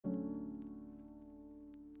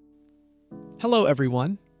Hello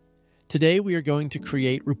everyone. Today we are going to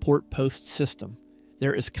create report post system.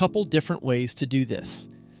 There is a couple different ways to do this,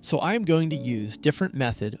 so I am going to use different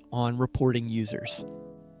method on reporting users.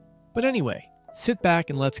 But anyway, sit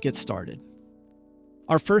back and let's get started.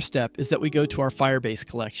 Our first step is that we go to our Firebase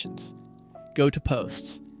collections, go to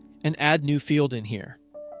posts, and add new field in here.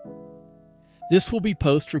 This will be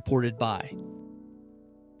post reported by.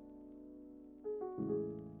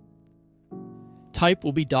 Type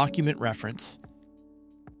will be document reference.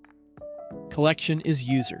 Collection is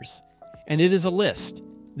users, and it is a list,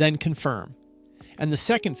 then confirm. And the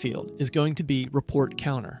second field is going to be report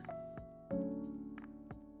counter.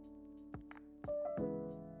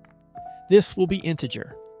 This will be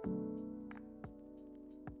integer.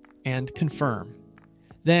 And confirm.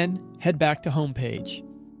 Then head back to home page.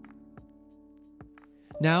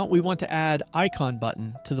 Now we want to add icon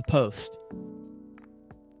button to the post.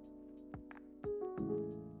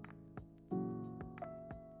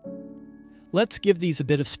 Let's give these a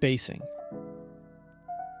bit of spacing.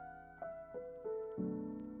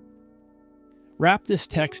 Wrap this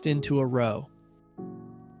text into a row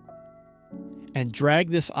and drag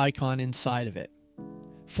this icon inside of it.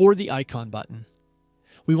 For the icon button,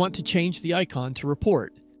 we want to change the icon to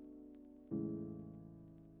report.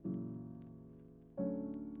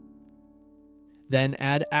 Then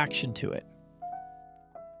add action to it.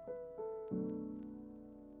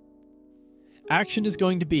 Action is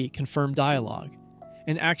going to be confirm dialog,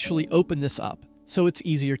 and actually open this up so it's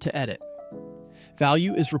easier to edit.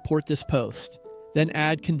 Value is report this post, then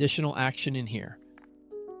add conditional action in here.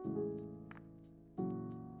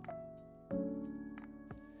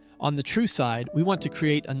 On the true side, we want to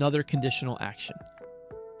create another conditional action.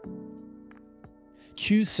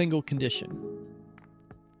 Choose single condition.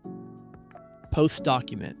 Post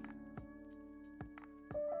document.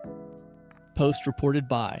 Post reported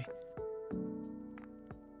by.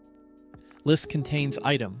 List contains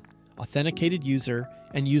item, authenticated user,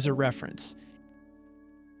 and user reference.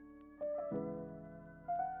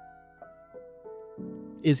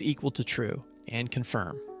 Is equal to true, and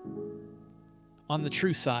confirm. On the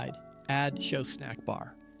true side, add show snack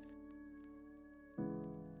bar.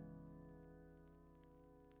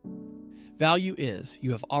 Value is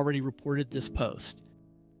you have already reported this post.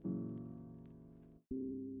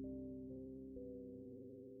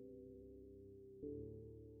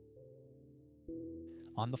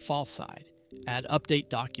 On the false side, add update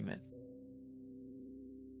document.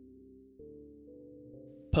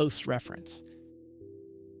 Post reference.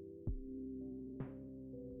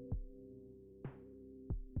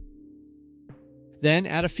 Then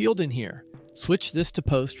add a field in here. Switch this to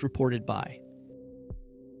post reported by.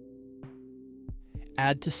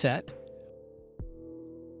 Add to set.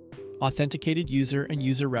 Authenticated user and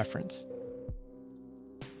user reference.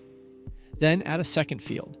 Then add a second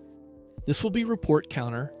field. This will be report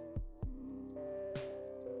counter,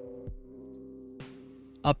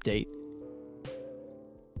 update,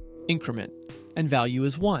 increment, and value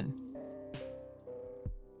is 1.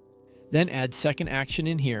 Then add second action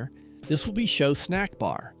in here. This will be show snack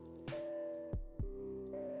bar.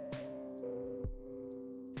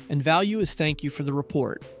 And value is thank you for the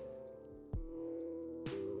report.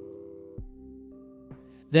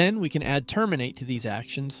 Then we can add terminate to these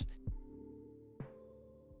actions.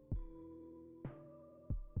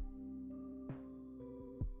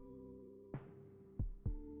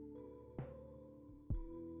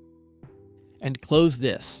 And close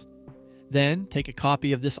this. Then take a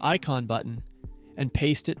copy of this icon button and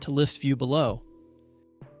paste it to list view below.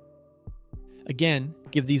 Again,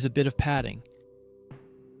 give these a bit of padding.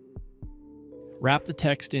 Wrap the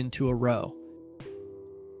text into a row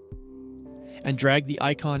and drag the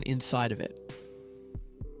icon inside of it.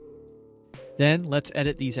 Then let's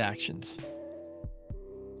edit these actions.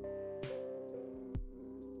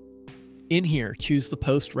 In here, choose the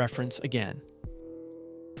post reference again.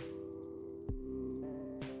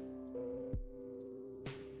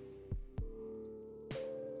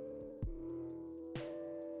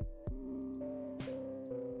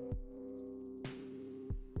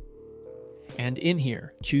 And in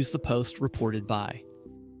here, choose the post reported by.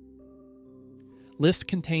 List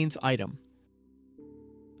contains item,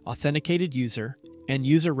 authenticated user, and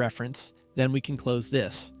user reference, then we can close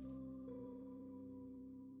this.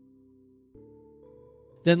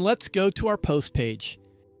 Then let's go to our post page.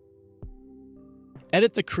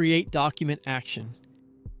 Edit the create document action.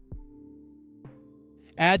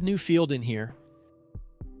 Add new field in here.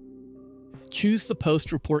 Choose the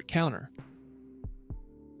post report counter.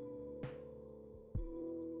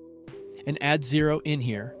 And add 0 in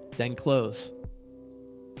here, then close.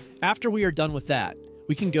 After we are done with that,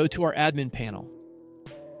 We can go to our admin panel,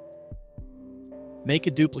 make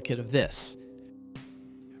a duplicate of this,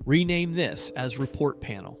 rename this as Report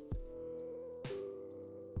Panel.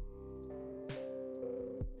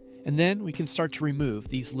 And then we can start to remove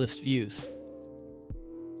these list views.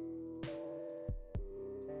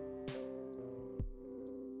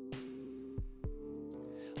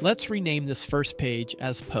 Let's rename this first page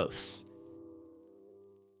as Posts.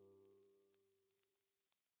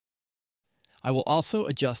 I will also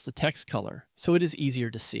adjust the text color so it is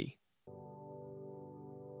easier to see.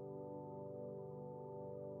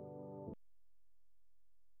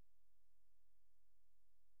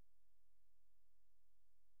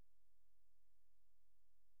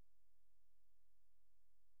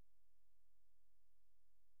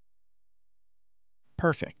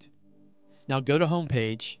 Perfect. Now go to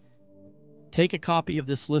Homepage, take a copy of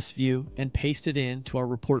this list view and paste it into our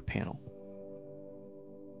report panel.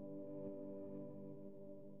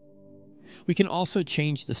 We can also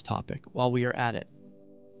change this topic while we are at it.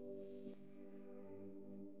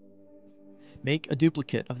 Make a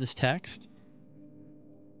duplicate of this text,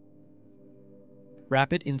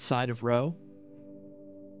 wrap it inside of row,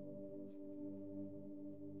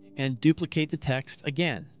 and duplicate the text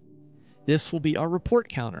again. This will be our report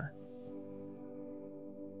counter.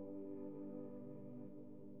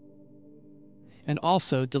 And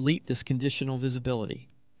also delete this conditional visibility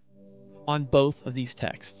on both of these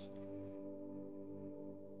texts.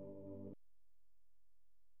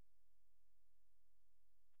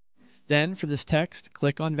 Then for this text,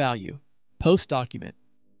 click on Value, Post Document,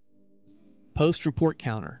 Post Report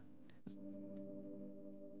Counter,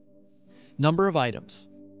 Number of items,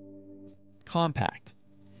 Compact,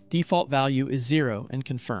 Default value is 0 and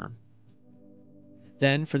confirm.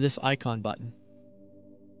 Then for this icon button,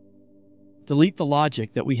 delete the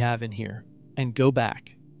logic that we have in here and go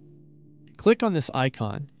back. Click on this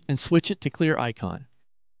icon and switch it to Clear Icon.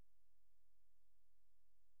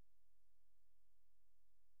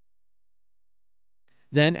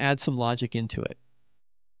 Then add some logic into it.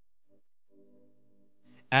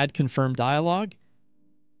 Add confirm dialog.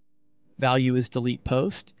 Value is delete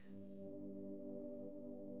post.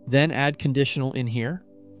 Then add conditional in here.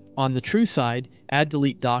 On the true side, add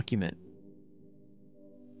delete document.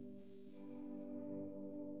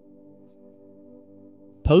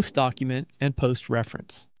 Post document and post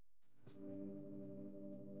reference.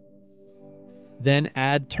 Then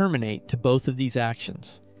add terminate to both of these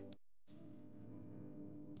actions.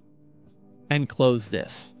 And close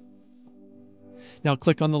this. Now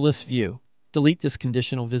click on the list view, delete this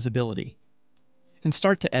conditional visibility, and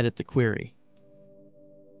start to edit the query.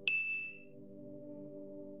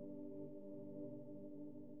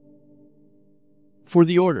 For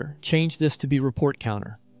the order, change this to be report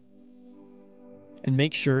counter, and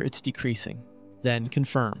make sure it's decreasing. Then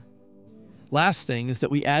confirm. Last thing is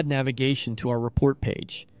that we add navigation to our report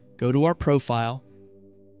page. Go to our profile,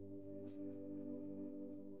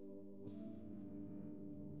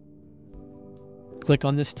 click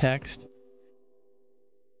on this text,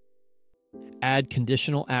 add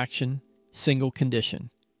conditional action, single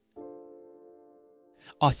condition.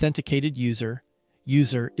 Authenticated user,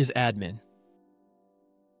 user is admin,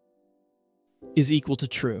 is equal to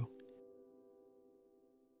true.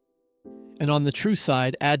 And on the true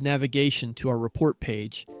side, add navigation to our report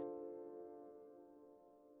page.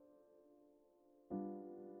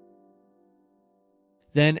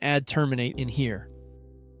 Then add terminate in here.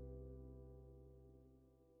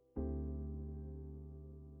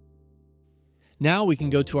 Now we can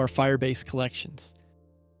go to our Firebase collections.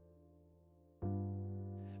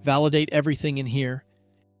 Validate everything in here.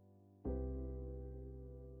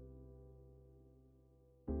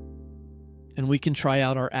 And we can try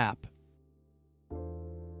out our app.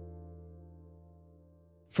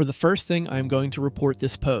 For the first thing, I'm going to report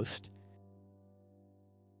this post.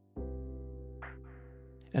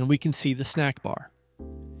 And we can see the snack bar.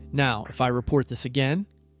 Now, if I report this again,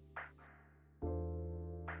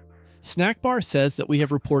 snack bar says that we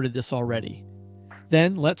have reported this already.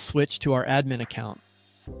 Then let's switch to our admin account.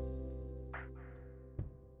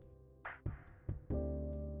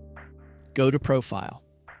 Go to Profile.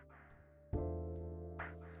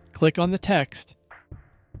 Click on the text,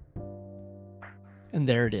 and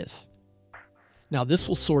there it is. Now this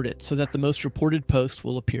will sort it so that the most reported post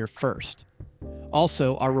will appear first.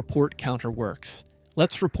 Also, our report counter works.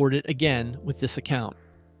 Let's report it again with this account.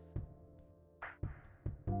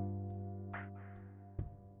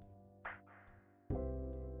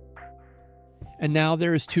 And now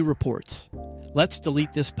there is 2 reports. Let's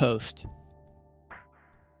delete this post.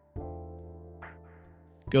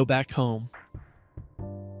 Go back home.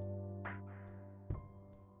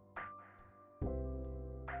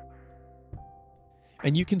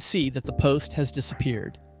 and you can see that the post has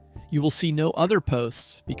disappeared. You will see no other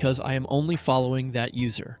posts because I am only following that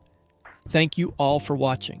user. Thank you all for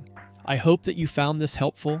watching. I hope that you found this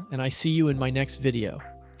helpful, and I see you in my next video.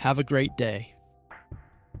 Have a great day.